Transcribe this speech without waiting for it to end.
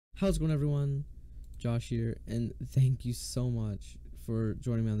How's it going, everyone? Josh here, and thank you so much for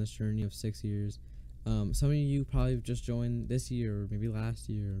joining me on this journey of 6 years. Some of you probably just joined this year, or maybe last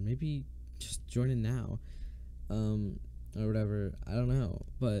year, or maybe just joining now, or whatever. I don't know,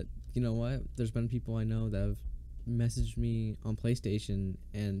 but you know what? There's been people I know that have messaged me on PlayStation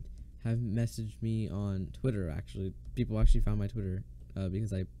and have messaged me on Twitter. Actually, people actually found my Twitter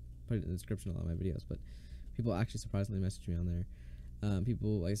because I put it in the description of a lot of my videos, but people actually surprisingly messaged me on there.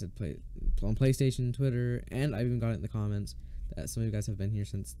 People, like I said, play on PlayStation, Twitter, and I've even got it in the comments that some of you guys have been here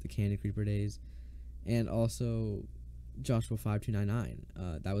since the Candy Creeper days, and also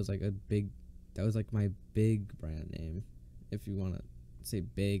Joshua5299. That was like that was like my big brand name, if you want to say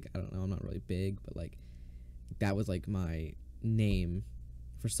big. I don't know, I'm not really big, but like that was like my name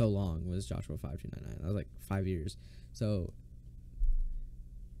for so long, was Joshua5299. That was like 5 years. So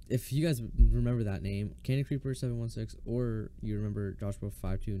if you guys remember that name, Candy Creeper 716, or you remember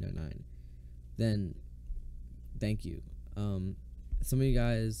Joshua5299, then thank you. Some of you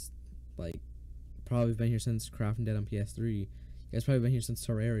guys like probably been here since Crafting Dead on PS3. You guys probably been here since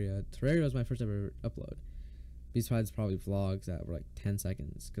Terraria. Terraria was my first ever upload. Besides probably vlogs that were like 10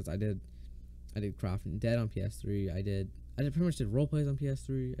 seconds, because I did Crafting Dead on PS3. I pretty much did role plays on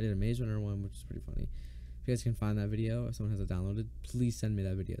PS3. I did a Maze Runner one, which is pretty funny. If you guys can find that video, if someone has it downloaded, please send me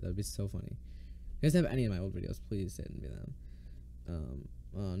that video. That would be so funny. If you guys have any of my old videos, please send me them.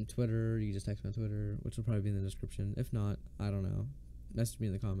 On Twitter, you can just text me on Twitter, which will probably be in the description. If not, I don't know. Message me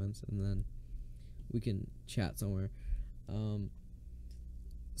in the comments, and then we can chat somewhere.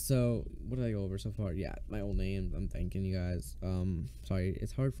 So what did I go over so far? Yeah, my old name. I'm thanking you guys. Sorry,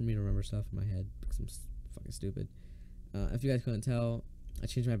 it's hard for me to remember stuff in my head because I'm fucking stupid. If you guys couldn't tell, I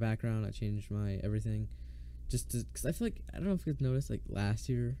changed my background. I changed my everything. Just because I feel like, I don't know if you guys noticed, like last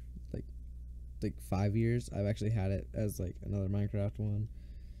year, like 5 years, I've actually had it as like another Minecraft one.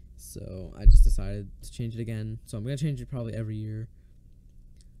 So I just decided to change it again. So I'm gonna change it probably every year.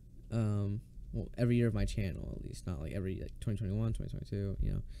 Well, every year of my channel at least, not like every like 2021, 2022,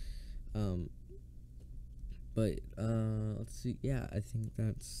 you know. But let's see. Yeah, I think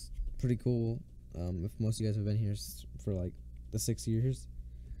that's pretty cool. If most of you guys have been here for like the 6 years,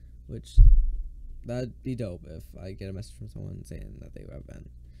 which that'd be dope if I get a message from someone saying that they have been.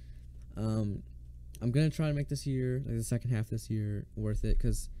 I'm gonna try to make this year, like the second half this year, worth it,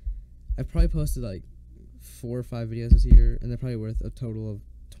 because I've probably posted like 4 or 5 videos this year, and they're probably worth a total of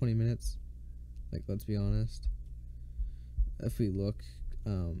 20 minutes. Like, let's be honest. If we look,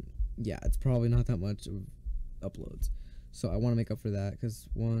 yeah, it's probably not that much of uploads. So I want to make up for that, because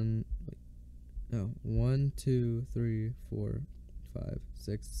 1, 2, 3, 4, 5,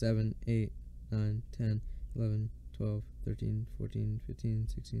 6, 7, 8, 9, 10, 11, 12, 13, 14, 15,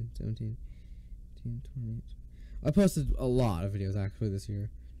 16, 17, 18, 20. I posted a lot of videos actually this year.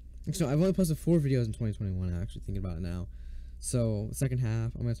 Actually, no, I've only posted 4 videos in 2021, actually thinking about it now. So, second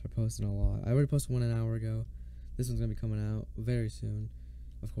half, I'm going to start posting a lot. I already posted one an hour ago. This one's going to be coming out very soon,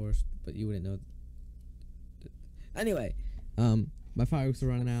 of course, but you wouldn't know. Anyway, my fireworks are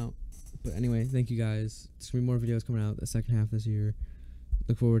running out. But anyway, thank you guys. There's going to be more videos coming out the second half this year.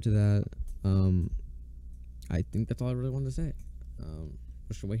 Look forward to that. I think that's all I really wanted to say. We're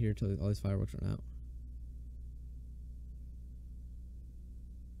just going to wait here until all these fireworks run out.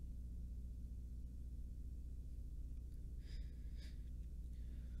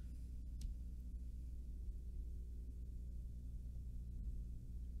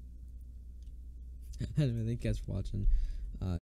 Anyway, thank you guys for watching.